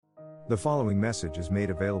The following message is made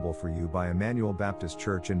available for you by Emmanuel Baptist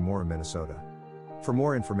Church in Mora, Minnesota. For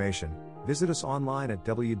more information, visit us online at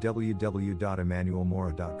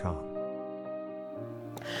www.emmanuelmora.com.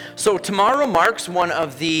 So tomorrow marks one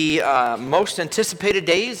of the most anticipated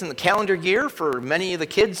days in the calendar year for many of the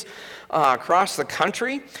kids across the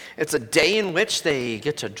country. It's a day in which they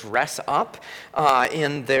get to dress up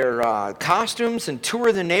in their costumes and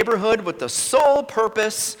tour the neighborhood with the sole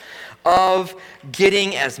purpose of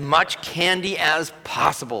getting as much candy as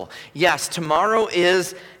possible. Yes, tomorrow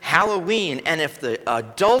is Halloween, and if the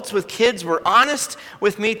adults with kids were honest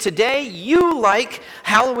with me today, you like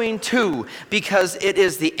Halloween too, because it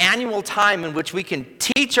is the annual time in which we can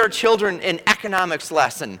teach our children an economics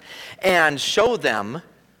lesson and show them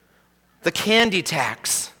the candy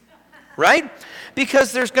tax, right?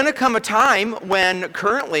 Because there's going to come a time when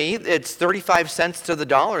currently it's 35 cents to the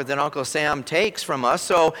dollar that Uncle Sam takes from us,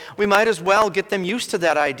 so we might as well get them used to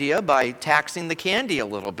that idea by taxing the candy a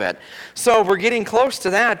little bit. So we're getting close to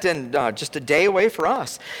that, and just a day away for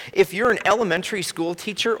us. If you're an elementary school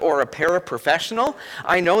teacher or a paraprofessional,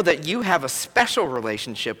 I know that you have a special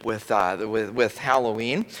relationship with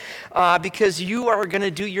Halloween because you are going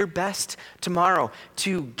to do your best tomorrow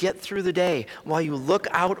to get through the day while you look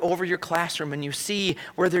out over your classroom and you see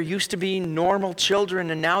where there used to be normal children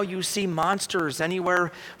and now you see monsters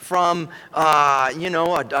anywhere from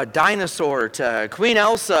a dinosaur to Queen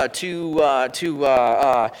Elsa to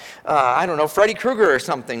I don't know, Freddy Krueger or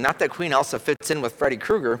something. Not that Queen Elsa fits in with Freddy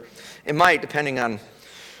Krueger. It might, depending on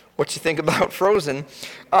what you think about Frozen.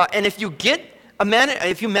 And if you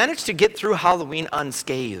manage to get through Halloween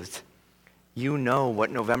unscathed, you know what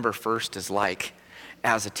November 1st is like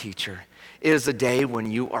as a teacher. It is a day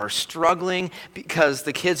when you are struggling because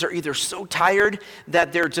the kids are either so tired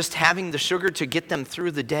that they're just having the sugar to get them through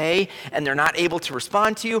the day and they're not able to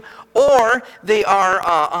respond to you, or they are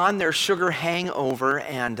on their sugar hangover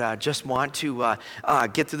and just want to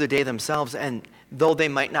get through the day themselves. And though they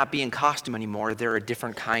might not be in costume anymore, they're a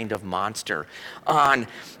different kind of monster on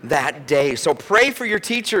that day. So pray for your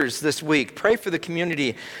teachers this week. Pray for the community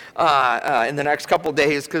in the next couple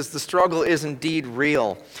days because the struggle is indeed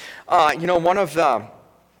real.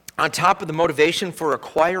 On top of the motivation for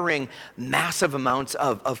acquiring massive amounts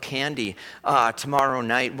of candy tomorrow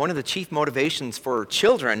night, one of the chief motivations for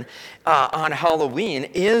children on Halloween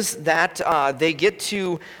is that they get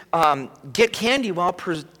to get candy while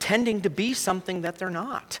pretending to be something that they're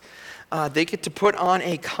not. They get to put on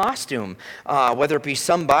a costume, whether it be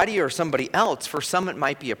somebody or somebody else. For some, it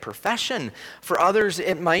might be a profession. For others,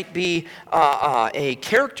 it might be a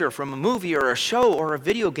character from a movie or a show or a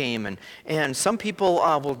video game. And some people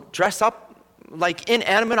will dress up like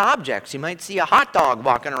inanimate objects. You might see a hot dog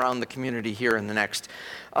walking around the community here in the next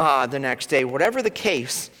day. Whatever the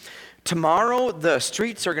case, tomorrow the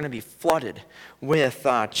streets are going to be flooded with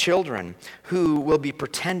children who will be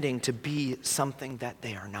pretending to be something that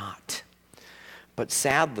they are not. But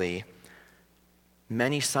sadly,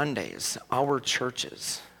 many Sundays, our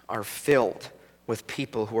churches are filled with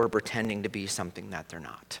people who are pretending to be something that they're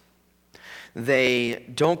not. They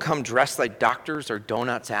don't come dressed like doctors or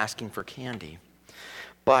donuts asking for candy,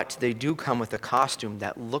 but they do come with a costume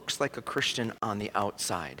that looks like a Christian on the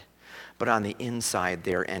outside, but on the inside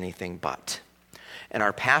they're anything but. And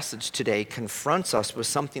our passage today confronts us with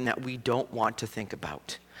something that we don't want to think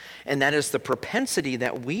about. And that is the propensity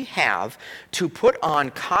that we have to put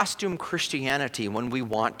on costume Christianity when we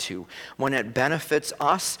want to, when it benefits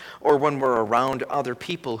us or when we're around other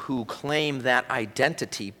people who claim that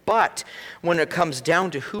identity. But when it comes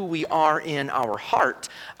down to who we are in our heart,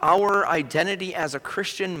 our identity as a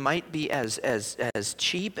Christian might be as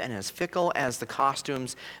cheap and as fickle as the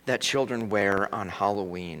costumes that children wear on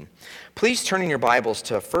Halloween. Please turn in your Bibles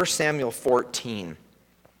to 1 Samuel 14.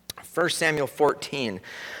 1 Samuel 14.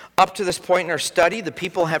 Up to this point in our study, the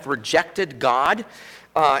people have rejected God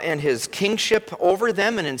and his kingship over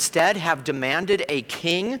them and instead have demanded a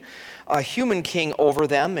king, a human king over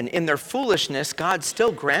them. And in their foolishness, God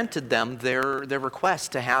still granted them their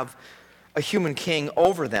request to have a human king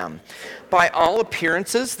over them. By all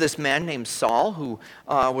appearances, this man named Saul, who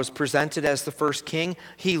was presented as the first king,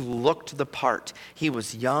 he looked the part. He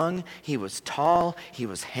was young, he was tall, he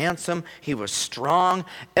was handsome, he was strong.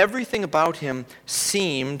 Everything about him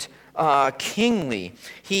seemed kingly.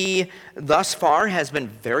 He, thus far, has been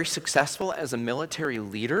very successful as a military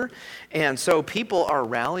leader, and so people are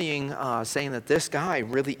rallying, saying that this guy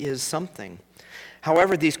really is something.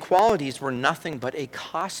 However, these qualities were nothing but a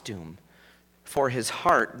costume for his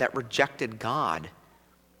heart that rejected God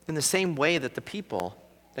in the same way that the people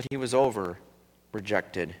that he was over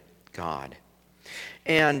rejected God.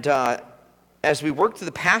 And as we work through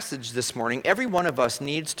the passage this morning, every one of us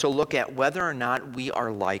needs to look at whether or not we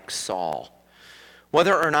are like Saul.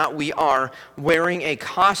 Whether or not we are wearing a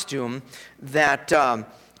costume that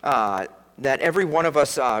every one of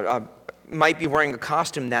us might be wearing a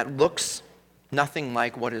costume that looks nothing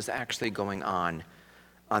like what is actually going on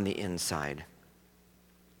the inside.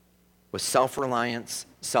 With self-reliance,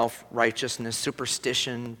 self-righteousness,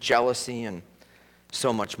 superstition, jealousy, and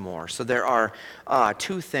so much more. So there are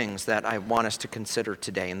two things that I want us to consider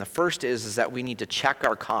today. And the first is that we need to check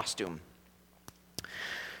our costume.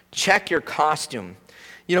 Check your costume.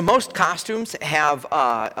 You know, most costumes have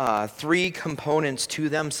three components to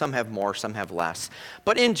them. Some have more, some have less.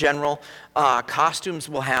 But in general, costumes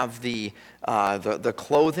will have the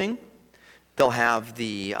clothing. They'll have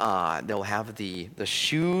the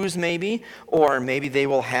shoes maybe, or maybe they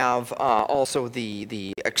will have also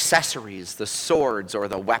the accessories, the swords or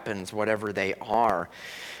the weapons, whatever they are.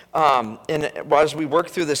 And as we work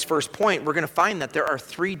through this first point, we're going to find that there are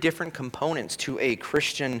three different components to a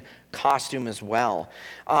Christian costume as well.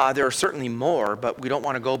 There are certainly more, but we don't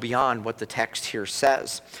want to go beyond what the text here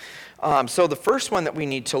says. So the first one that we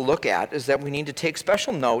need to look at is that we need to take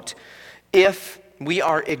special note if we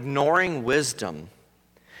are ignoring wisdom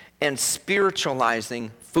and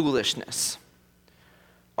spiritualizing foolishness.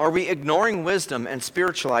 Are we ignoring wisdom and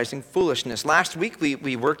spiritualizing foolishness? Last week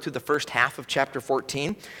we worked through the first half of chapter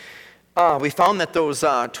 14. We found that those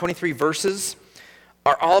 23 verses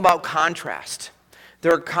are all about contrast.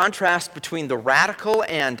 They're a contrast between the radical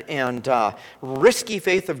and risky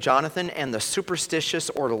faith of Jonathan and the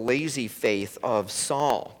superstitious or lazy faith of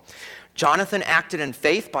Saul. Jonathan acted in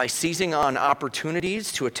faith by seizing on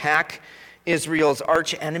opportunities to attack Israel's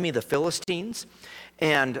arch enemy, the Philistines.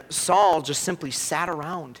 And Saul just simply sat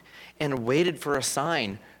around and waited for a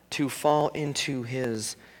sign to fall into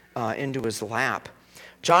his lap.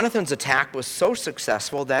 Jonathan's attack was so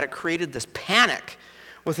successful that it created this panic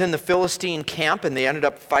within the Philistine camp, and they ended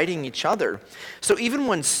up fighting each other. So even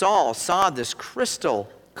when Saul saw this crystal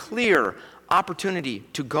clear opportunity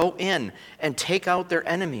to go in and take out their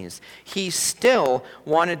enemies, he still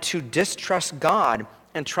wanted to distrust God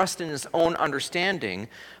and trust in his own understanding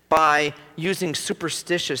by using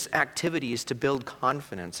superstitious activities to build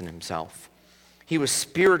confidence in himself. He was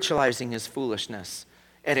spiritualizing his foolishness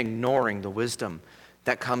and ignoring the wisdom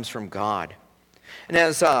that comes from God. And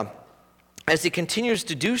as he continues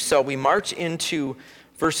to do so, we march into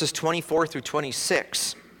verses 24 through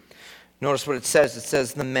 26. Notice what it says. It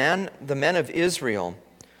says, the men of Israel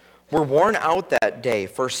were worn out that day,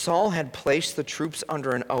 for Saul had placed the troops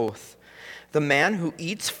under an oath. The man who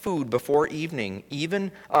eats food before evening,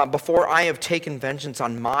 even before I have taken vengeance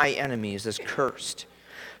on my enemies, is cursed.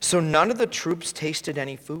 So none of the troops tasted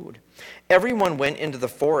any food. Everyone went into the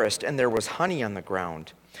forest, and there was honey on the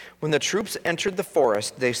ground. When the troops entered the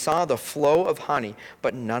forest, they saw the flow of honey,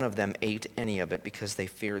 but none of them ate any of it because they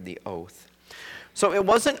feared the oath. So it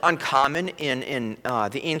wasn't uncommon in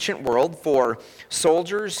the ancient world for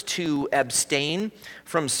soldiers to abstain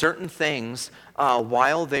from certain things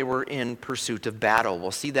while they were in pursuit of battle.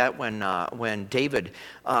 We'll see that when David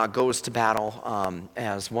goes to battle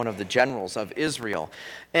as one of the generals of Israel.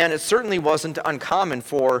 And it certainly wasn't uncommon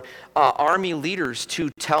for army leaders to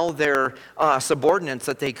tell their subordinates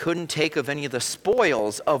that they couldn't take of any of the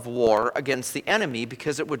spoils of war against the enemy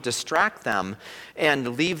because it would distract them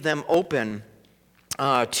and leave them open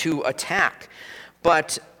to attack.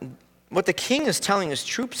 But what the king is telling his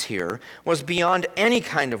troops here was beyond any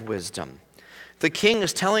kind of wisdom. The king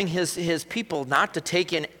is telling his people not to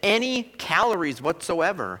take in any calories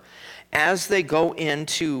whatsoever as they go in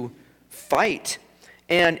to fight.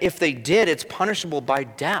 And if they did, it's punishable by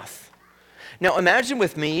death. Now imagine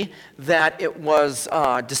with me that it was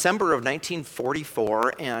December of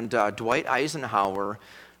 1944 and Dwight Eisenhower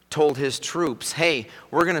told his troops, hey,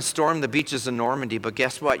 we're going to storm the beaches of Normandy, but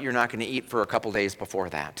guess what? You're not going to eat for a couple days before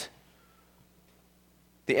that.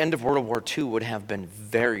 The end of World War II would have been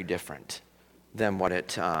very different than what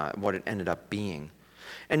it ended up being.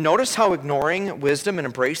 And notice how ignoring wisdom and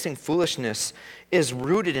embracing foolishness is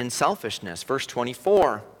rooted in selfishness. Verse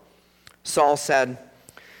 24, Saul said,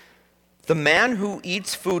 the man who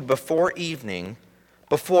eats food before evening,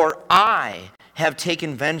 before I have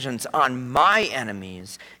taken vengeance on my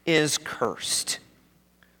enemies, is cursed.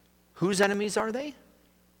 Whose enemies are they?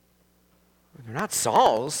 They're not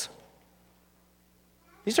Saul's.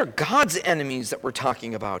 These are God's enemies that we're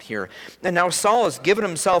talking about here. And now Saul has given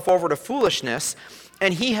himself over to foolishness,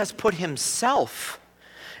 and he has put himself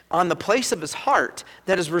on the place of his heart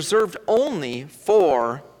that is reserved only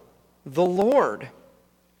for the Lord.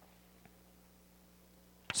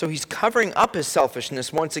 So he's covering up his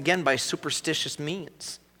selfishness once again by superstitious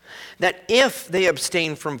means. That if they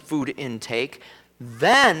abstain from food intake,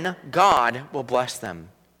 then God will bless them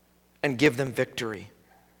and give them victory.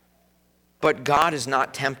 But God is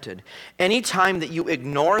not tempted. Anytime that you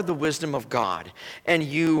ignore the wisdom of God and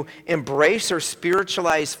you embrace or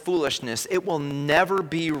spiritualize foolishness, it will never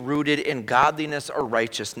be rooted in godliness or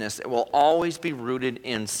righteousness. It will always be rooted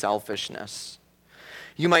in selfishness.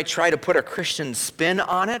 You might try to put a Christian spin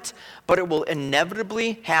on it, but it will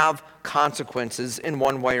inevitably have consequences in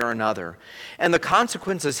one way or another. And the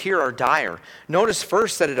consequences here are dire. Notice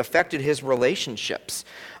first that it affected his relationships.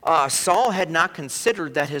 Saul had not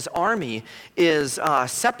considered that his army is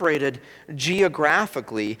separated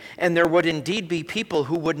geographically, and there would indeed be people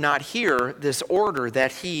who would not hear this order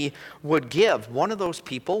that he would give. One of those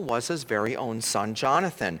people was his very own son,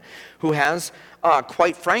 Jonathan, who has,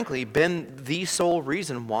 quite frankly, been the sole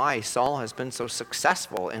reason why Saul has been so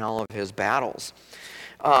successful in all of his battles.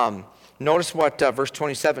 Notice what verse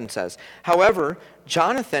 27 says. However,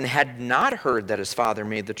 Jonathan had not heard that his father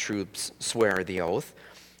made the troops swear the oath.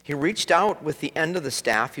 He reached out with the end of the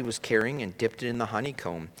staff he was carrying and dipped it in the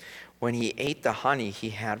honeycomb. When he ate the honey, he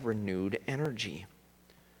had renewed energy.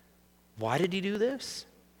 Why did he do this?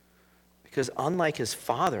 Because unlike his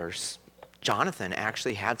fathers, Jonathan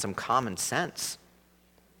actually had some common sense.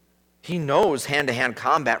 He knows hand-to-hand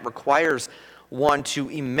combat requires one to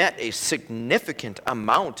emit a significant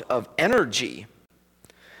amount of energy.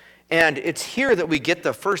 And it's here that we get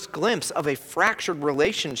the first glimpse of a fractured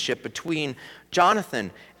relationship between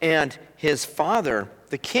Jonathan and his father,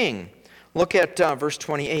 the king. Look at verse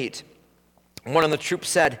 28. One of the troops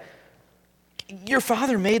said, "Your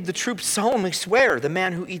father made the troops solemnly swear, the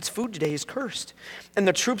man who eats food today is cursed, and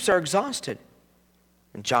the troops are exhausted."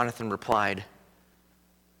 And Jonathan replied,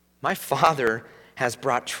 "My father has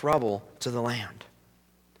brought trouble to the land."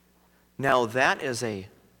 Now that is a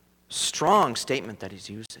strong statement that he's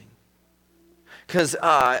using. Because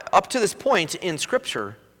up to this point in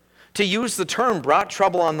Scripture, to use the term "brought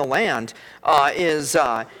trouble on the land" is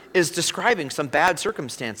describing some bad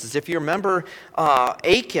circumstances. If you remember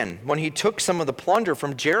Achan, when he took some of the plunder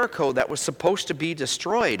from Jericho that was supposed to be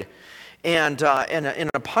destroyed, and in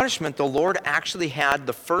a punishment, the Lord actually had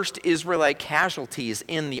the first Israelite casualties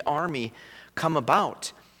in the army come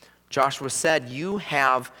about. Joshua said, you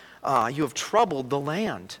have troubled the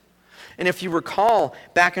land. And if you recall,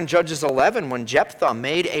 back in Judges 11, when Jephthah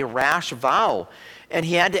made a rash vow, and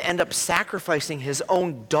he had to end up sacrificing his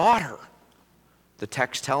own daughter, the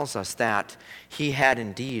text tells us that he had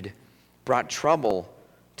indeed brought trouble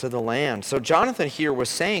to the land. So Jonathan here was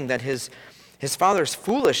saying that his father's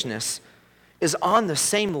foolishness is on the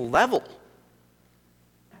same level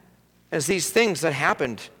as these things that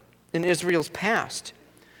happened in Israel's past.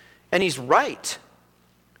 And he's right.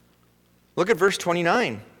 Look at verse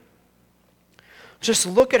 29. "Just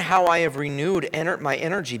look at how I have renewed my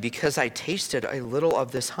energy because I tasted a little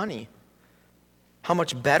of this honey. How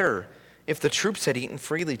much better if the troops had eaten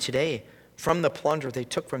freely today from the plunder they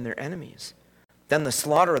took from their enemies. Then the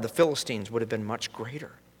slaughter of the Philistines would have been much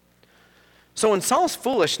greater." So in Saul's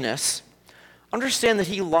foolishness, understand that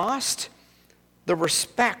he lost the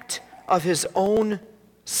respect of his own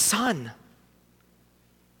son.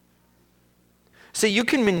 So you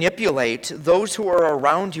can manipulate those who are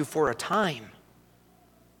around you for a time,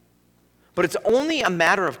 but it's only a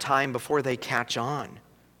matter of time before they catch on.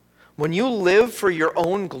 When you live for your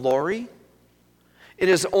own glory, it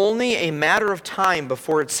is only a matter of time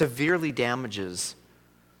before it severely damages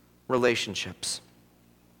relationships.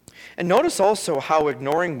 And notice also how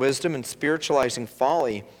ignoring wisdom and spiritualizing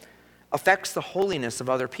folly affects the holiness of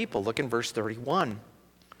other people. Look in verse 31.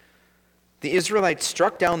 "The Israelites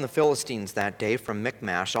struck down the Philistines that day from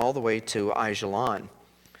Michmash all the way to Aijalon.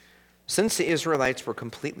 Since the Israelites were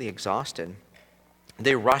completely exhausted,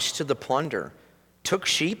 they rushed to the plunder, took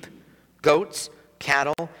sheep, goats,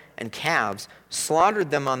 cattle, and calves, slaughtered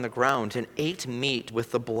them on the ground, and ate meat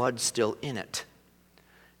with the blood still in it."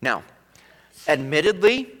 Now,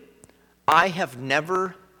 admittedly, I have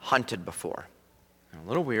never hunted before. A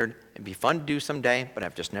little weird. It'd be fun to do someday, but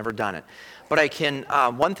I've just never done it. But I can,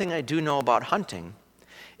 one thing I do know about hunting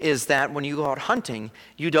is that when you go out hunting,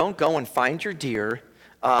 you don't go and find your deer,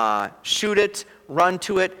 shoot it, run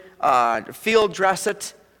to it, field dress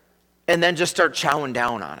it, and then just start chowing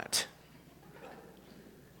down on it.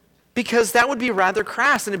 Because that would be rather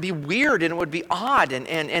crass, and it'd be weird, and it would be odd, and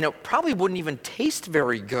it probably wouldn't even taste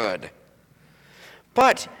very good.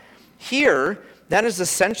 But here, that is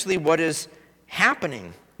essentially what is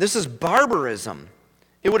happening. This is barbarism.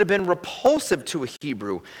 It would have been repulsive to a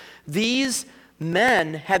Hebrew. These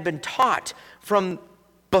men had been taught from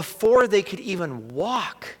before they could even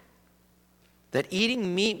walk, that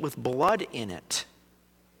eating meat with blood in it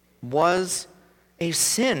was a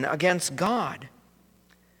sin against God.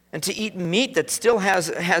 And to eat meat that still has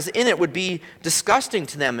in it would be disgusting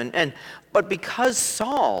to them. But because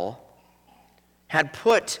Saul had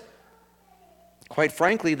put, quite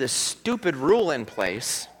frankly, this stupid rule in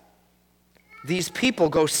place, these people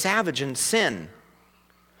go savage and sin.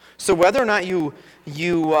 So whether or not you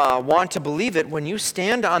want to believe it, when you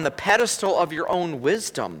stand on the pedestal of your own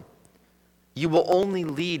wisdom, you will only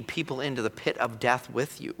lead people into the pit of death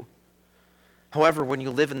with you. However, when you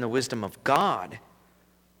live in the wisdom of God,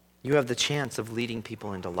 you have the chance of leading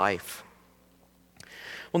people into life.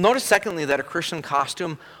 Well, notice secondly that a Christian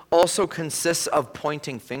costume also consists of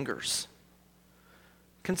pointing fingers.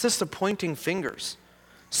 Consists of pointing fingers.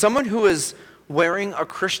 Someone who is wearing a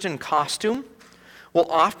Christian costume will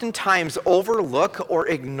oftentimes overlook or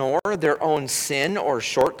ignore their own sin or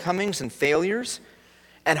shortcomings and failures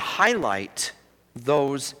and highlight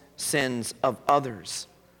those sins of others.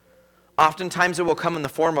 Oftentimes it will come in the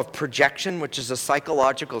form of projection, which is a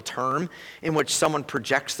psychological term in which someone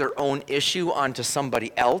projects their own issue onto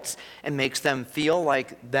somebody else and makes them feel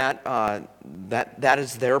like that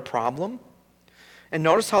is their problem. And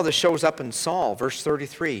notice how this shows up in Saul, verse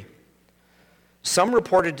 33. Some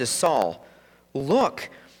reported to Saul, "Look,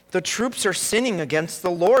 the troops are sinning against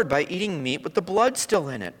the Lord by eating meat with the blood still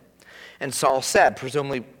in it." And Saul said,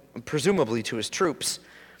 presumably to his troops,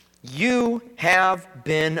 "You have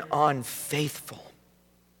been unfaithful."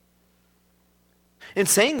 In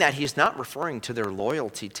saying that, he's not referring to their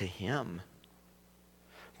loyalty to him,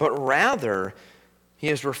 but rather he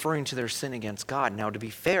is referring to their sin against God. Now, to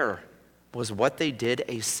be fair, was what they did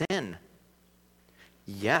a sin?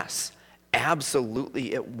 Yes,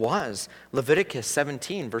 absolutely it was. Leviticus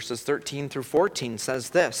 17, verses 13 through 14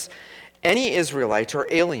 says this, "Any Israelite or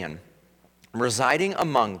alien residing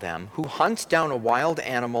among them who hunts down a wild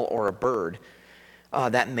animal or a bird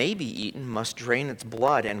that may be eaten must drain its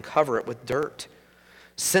blood and cover it with dirt.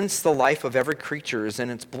 Since the life of every creature is in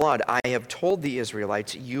its blood, I have told the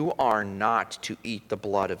Israelites, you are not to eat the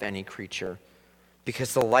blood of any creature,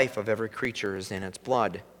 because the life of every creature is in its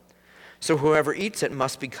blood. So whoever eats it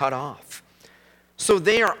must be cut off." So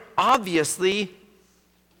they are obviously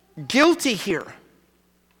guilty here.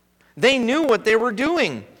 They knew what they were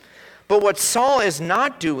doing. But what Saul is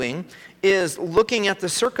not doing is looking at the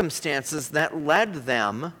circumstances that led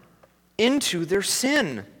them into their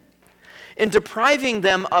sin. In depriving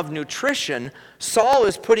them of nutrition, Saul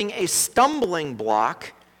is putting a stumbling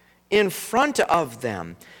block in front of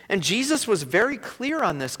them. And Jesus was very clear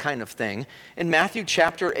on this kind of thing in Matthew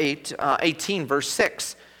chapter 18, verse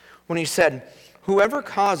 6, when he said, "Whoever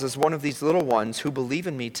causes one of these little ones who believe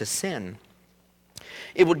in me to sin,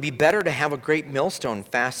 it would be better to have a great millstone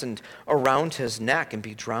fastened around his neck and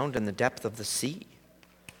be drowned in the depth of the sea."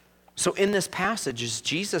 So in this passage, is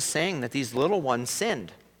Jesus saying that these little ones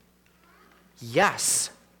sinned? Yes.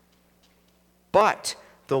 But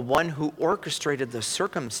the one who orchestrated the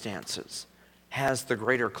circumstances has the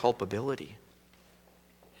greater culpability.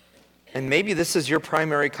 And maybe this is your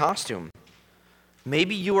primary costume.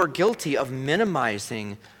 Maybe you are guilty of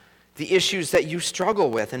minimizing the issues that you struggle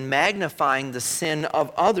with and magnifying the sin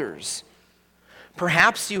of others.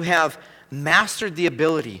 Perhaps you have mastered the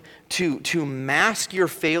ability to mask your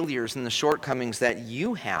failures and the shortcomings that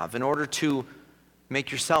you have in order to make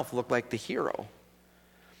yourself look like the hero.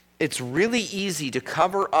 It's really easy to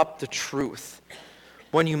cover up the truth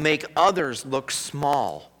when you make others look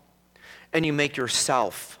small and you make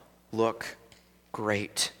yourself look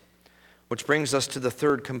great. Which brings us to the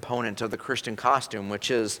third component of the Christian costume, which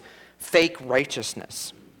is fake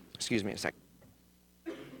righteousness. Excuse me a second.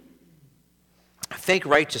 Fake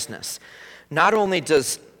righteousness. Not only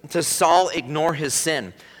does Saul ignore his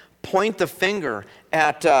sin, point the finger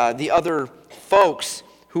at the other folks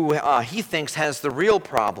who he thinks has the real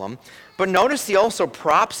problem, but notice he also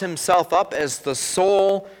props himself up as the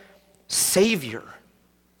sole savior.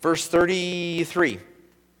 Verse 33.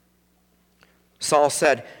 Saul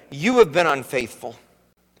said, "You have been unfaithful.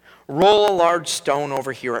 Roll a large stone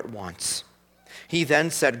over here at once." He then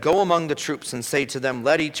said, "Go among the troops and say to them,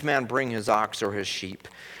 let each man bring his ox or his sheep.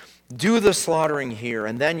 Do the slaughtering here,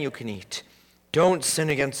 and then you can eat. Don't sin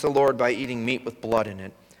against the Lord by eating meat with blood in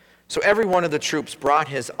it." So every one of the troops brought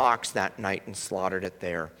his ox that night and slaughtered it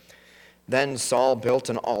there. Then Saul built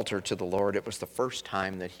an altar to the Lord. It was the first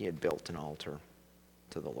time that he had built an altar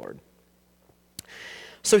to the Lord.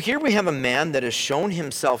 So here we have a man that has shown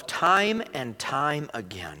himself time and time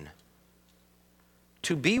again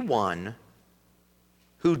to be one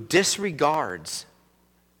who disregards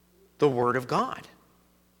the Word of God.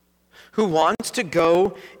 who wants to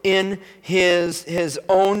go in his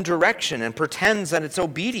own direction and pretends that it's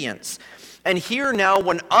obedience. And here now,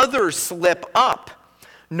 when others slip up,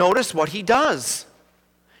 notice what he does.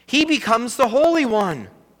 He becomes the Holy One.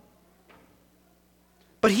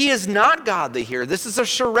 But he is not godly here. This is a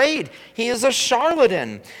charade. He is a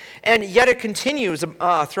charlatan. And yet it continues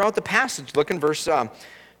throughout the passage. Look in verse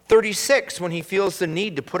 36, when he feels the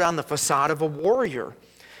need to put on the facade of a warrior.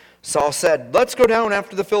 Saul said, "Let's go down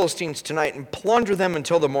after the Philistines tonight and plunder them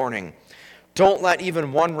until the morning. Don't let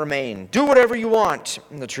even one remain. Do whatever you want."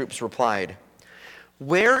 And the troops replied.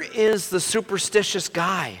 Where is the superstitious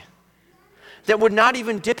guy that would not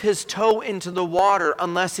even dip his toe into the water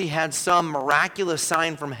unless he had some miraculous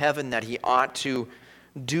sign from heaven that he ought to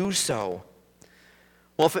do so?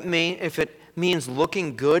 Well, if it means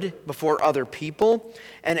looking good before other people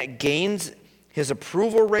and it gains his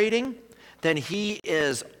approval rating, then he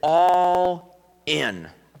is all in.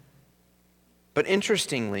 But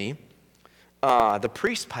interestingly, the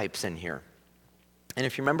priest pipes in here. And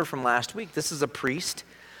if you remember from last week, this is a priest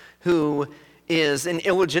who is an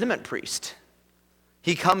illegitimate priest.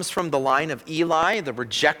 He comes from the line of Eli, the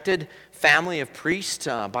rejected family of priests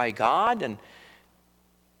by God,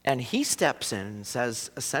 and he steps in and says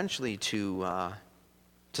essentially to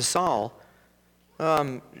Saul,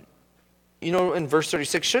 in verse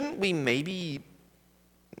 36, shouldn't we maybe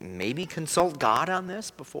consult God on this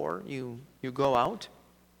before you go out?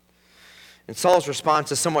 And Saul's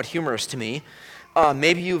response is somewhat humorous to me.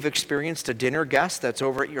 Maybe you've experienced a dinner guest that's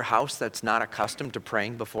over at your house that's not accustomed to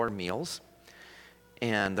praying before meals.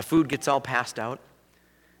 And the food gets all passed out.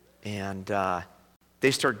 And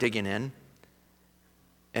they start digging in.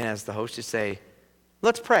 And as the host, you say,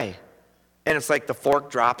 "Let's pray." And it's like the fork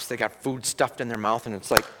drops, they got food stuffed in their mouth, and it's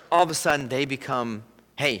like all of a sudden they become,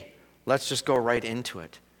 "Hey, let's just go right into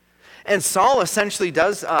it." And Saul essentially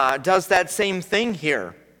does that same thing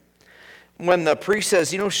here. When the priest says,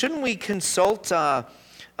 shouldn't we consult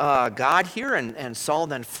God here? And Saul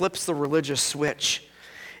then flips the religious switch.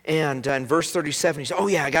 And in verse 37, he says, "Oh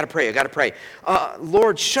yeah, I got to pray.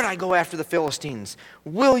 Lord, should I go after the Philistines?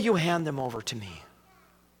 Will you hand them over to me?"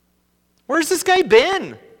 Where's this guy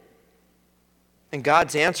been? And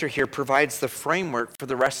God's answer here provides the framework for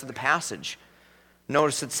the rest of the passage.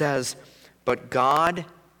 Notice it says, "But God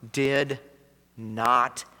did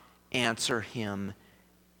not answer him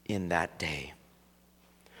in that day."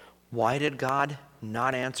 Why did God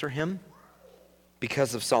not answer him?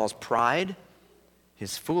 Because of Saul's pride,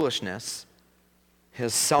 his foolishness,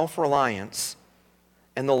 his self-reliance,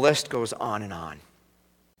 and the list goes on and on.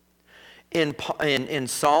 In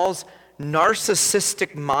Saul's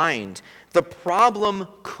narcissistic mind, the problem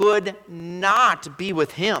could not be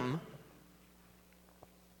with him.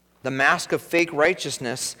 The mask of fake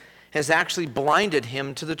righteousness has actually blinded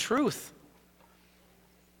him to the truth.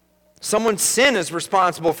 Someone's sin is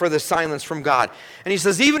responsible for the silence from God. And he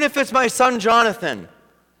says, even if it's my son Jonathan,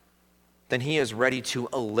 then he is ready to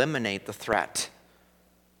eliminate the threat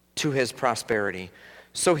to his prosperity.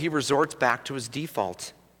 So he resorts back to his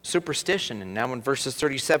default, superstition. And now in verses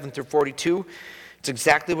 37 through 42, it's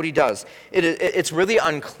exactly what he does. It's really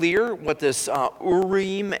unclear what this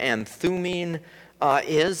Urim and Thummim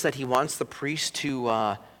is that he wants the priest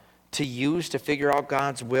to use to figure out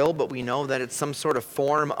God's will, but we know that it's some sort of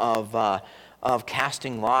form of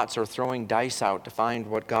casting lots or throwing dice out to find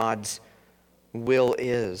what God's will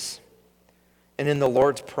is. And in the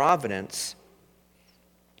Lord's providence,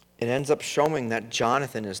 it ends up showing that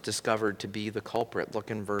Jonathan is discovered to be the culprit. Look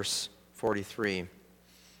in verse 43.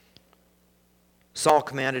 Saul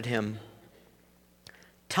commanded him,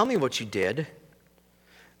 "Tell me what you did."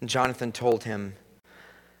 And Jonathan told him,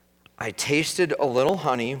 "I tasted a little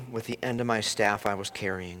honey with the end of my staff I was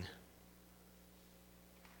carrying.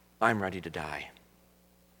 I'm ready to die."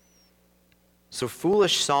 So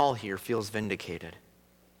foolish Saul here feels vindicated,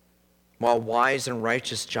 while wise and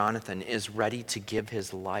righteous Jonathan is ready to give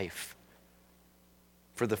his life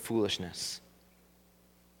for the foolishness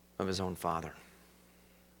of his own father.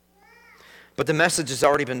 But the message has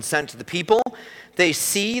already been sent to the people. They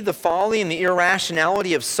see the folly and the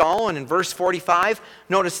irrationality of Saul, and in verse 45,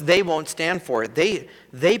 notice they won't stand for it.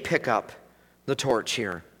 They pick up the torch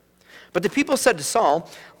here. But the people said to Saul,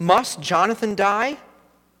 "Must Jonathan die?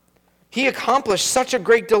 He accomplished such a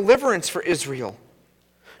great deliverance for Israel.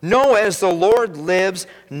 No, as the Lord lives,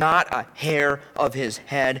 not a hair of his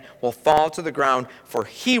head will fall to the ground, for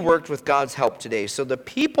he worked with God's help today." So the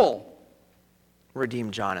people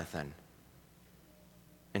redeemed Jonathan,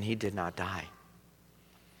 and he did not die.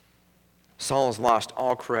 Saul has lost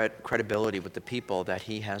all credibility with the people that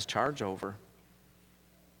he has charge over.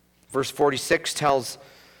 Verse 46 tells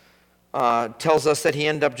tells us that he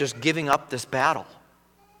ended up just giving up this battle.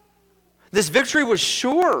 This victory was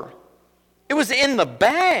sure. It was in the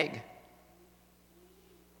bag.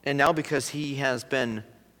 And now because he has been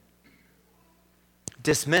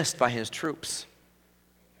dismissed by his troops,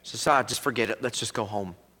 says, just forget it. Let's just go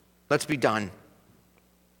home. Let's be done.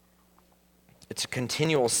 It's a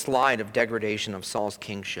continual slide of degradation of Saul's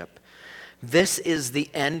kingship. This is the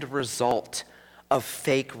end result of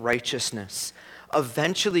fake righteousness.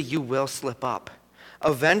 Eventually you will slip up.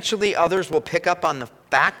 Eventually others will pick up on the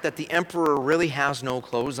fact that the emperor really has no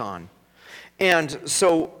clothes on. And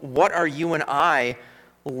so what are you and I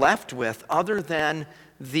left with other than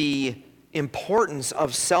the importance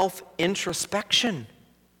of self-introspection?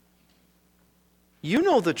 You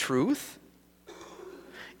know the truth.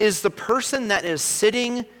 Is the person that is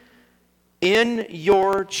sitting in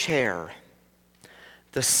your chair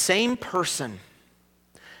the same person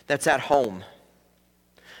that's at home,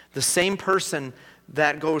 the same person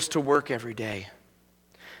that goes to work every day,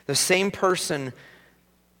 the same person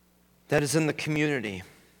that is in the community?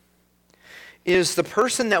 Is the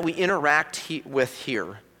person that we interact with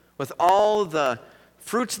here, with all the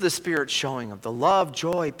fruits of the Spirit showing of the love,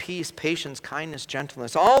 joy, peace, patience, kindness,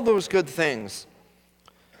 gentleness, all those good things,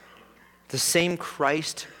 the same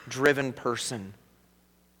Christ-driven person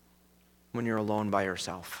when you're alone by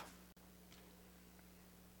yourself?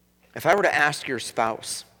 If I were to ask your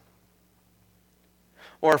spouse,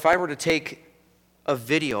 or if I were to take a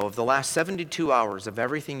video of the last 72 hours of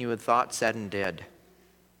everything you had thought, said, and did,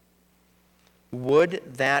 would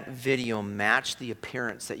that video match the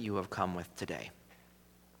appearance that you have come with today?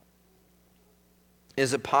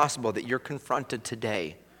 Is it possible that you're confronted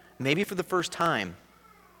today, maybe for the first time,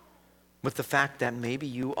 with the fact that maybe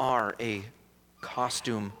you are a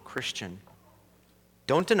costume Christian?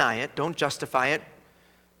 Don't deny it. Don't justify it.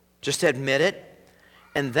 Just admit it.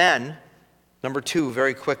 And then, number 2,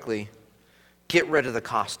 very quickly, get rid of the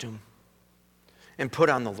costume and put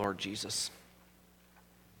on the Lord Jesus.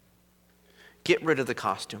 Get rid of the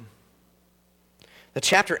costume. The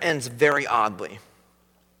chapter ends very oddly.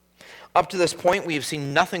 Up to this point, we have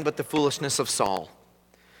seen nothing but the foolishness of Saul.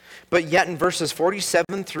 But yet in verses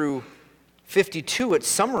 47 through 52, it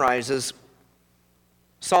summarizes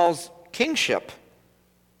Saul's kingship.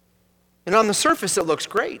 And on the surface, it looks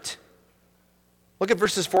great. Look at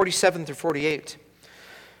verses 47 through 48.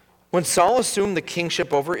 When Saul assumed the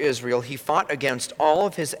kingship over Israel, he fought against all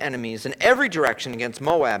of his enemies in every direction, against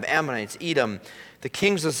Moab, Ammonites, Edom, the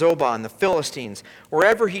kings of Zobah, and the Philistines.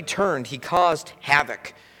 Wherever he turned, he caused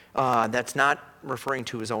havoc. That's not referring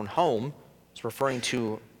to his own home. It's referring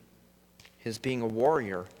to his being a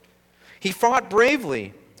warrior. He fought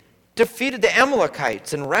bravely, defeated the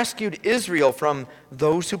Amalekites, and rescued Israel from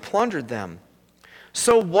those who plundered them.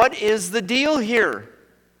 So what is the deal here?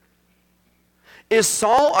 Is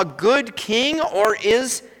Saul a good king, or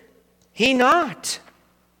is he not?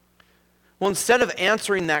 Well, instead of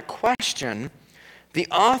answering that question, the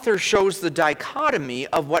author shows the dichotomy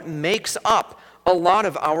of what makes up a lot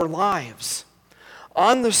of our lives.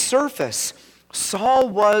 On the surface, Saul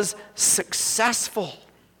was successful.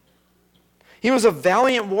 He was a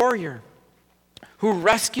valiant warrior who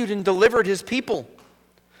rescued and delivered his people.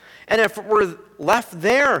 And if it were left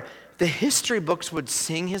there, the history books would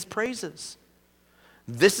sing his praises.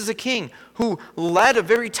 This is a king who led a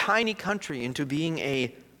very tiny country into being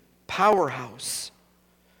a powerhouse.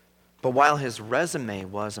 But while his resume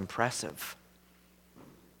was impressive,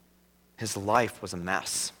 his life was a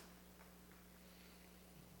mess.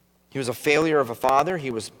 He was a failure of a father.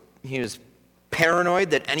 He was paranoid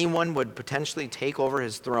that anyone would potentially take over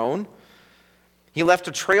his throne. He left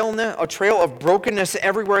a trail of brokenness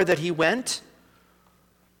everywhere that he went.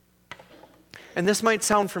 And this might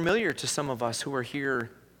sound familiar to some of us who are here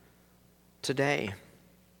today.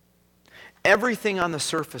 Everything on the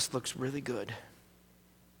surface looks really good.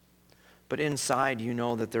 But inside, you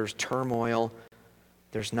know that there's turmoil,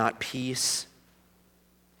 there's not peace.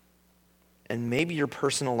 And maybe your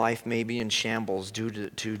personal life may be in shambles due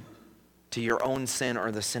to your own sin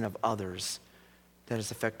or the sin of others that has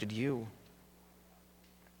affected you.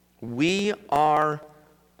 We are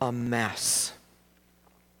a mess.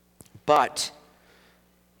 But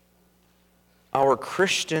our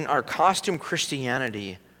costume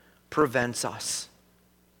Christianity prevents us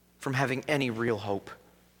from having any real hope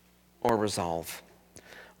or resolve.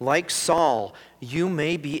 Like Saul, you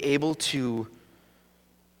may be able to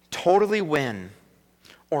totally win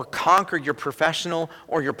or conquer your professional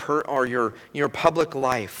or your public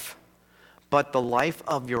life, but the life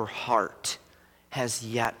of your heart has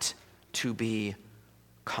yet to be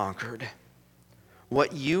conquered.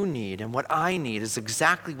 what you need and what I need is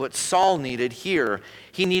exactly what Saul needed here.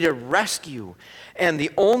 He needed rescue. And the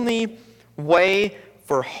only way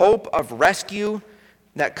for hope of rescue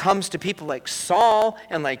that comes to people like Saul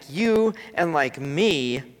and like you and like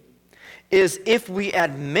me is if we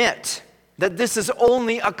admit that this is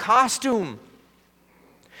only a costume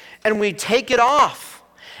and we take it off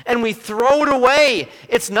and we throw it away.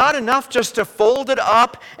 It's not enough just to fold it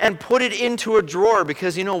up and put it into a drawer,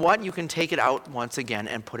 because you know what? You can take it out once again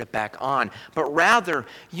and put it back on. But rather,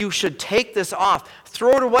 you should take this off,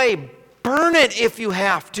 throw it away, burn it if you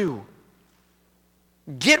have to.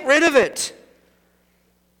 Get rid of it.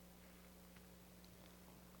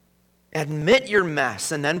 Admit your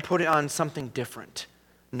mess and then put it on something different.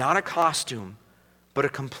 Not a costume, but a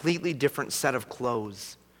completely different set of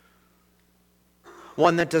clothes.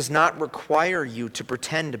 One that does not require you to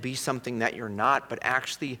pretend to be something that you're not, but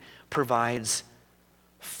actually provides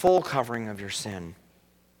full covering of your sin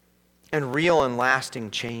and real and lasting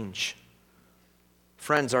change.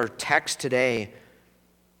 Friends, our text today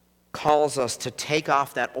calls us to take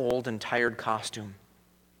off that old and tired costume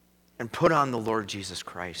and put on the Lord Jesus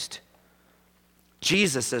Christ.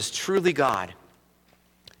 Jesus, as truly God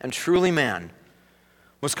and truly man,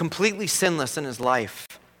 was completely sinless in his life.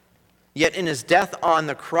 Yet in his death on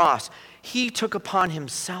the cross, he took upon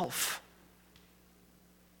himself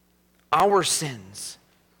our sins,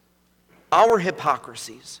 our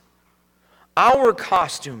hypocrisies, our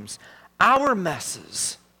costumes, our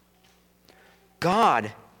messes.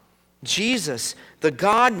 God, Jesus, the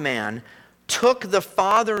God-man, took the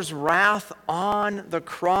Father's wrath on the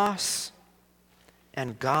cross,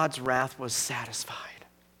 and God's wrath was satisfied.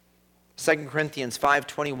 2 Corinthians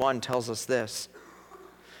 5:21 tells us this,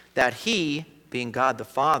 that he, being God the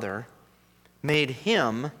Father, made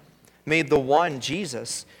the one,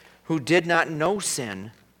 Jesus, who did not know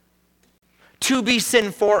sin, to be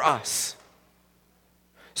sin for us,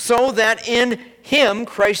 so that in him,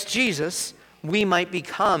 Christ Jesus, we might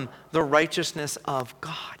become the righteousness of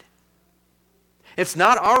God. It's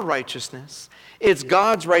not our righteousness. It's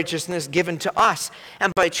God's righteousness given to us.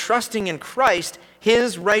 And by trusting in Christ,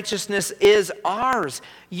 his righteousness is ours.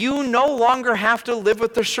 You no longer have to live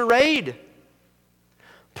with the charade.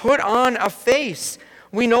 Put on a face.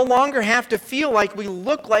 We no longer have to feel like we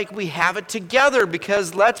look like we have it together,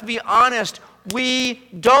 because let's be honest, we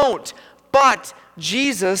don't. But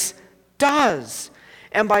Jesus does.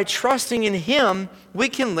 And by trusting in him, we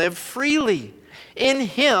can live freely. In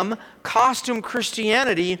him, costume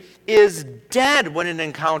Christianity is dead when it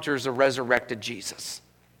encounters a resurrected Jesus.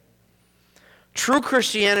 True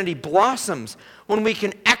Christianity blossoms when we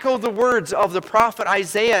can echo the words of the prophet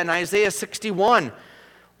Isaiah in Isaiah 61,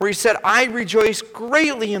 where he said, I rejoice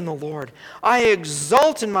greatly in the Lord. I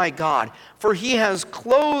exult in my God, for he has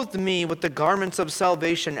clothed me with the garments of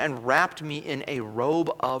salvation and wrapped me in a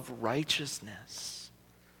robe of righteousness.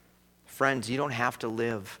 Friends, you don't have to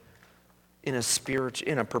live in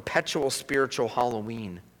a perpetual spiritual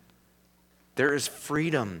Halloween. There is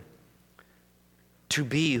freedom to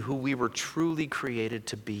be who we were truly created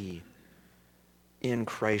to be in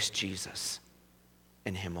Christ Jesus,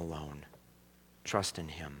 in him alone. Trust in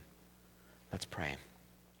him. Let's pray.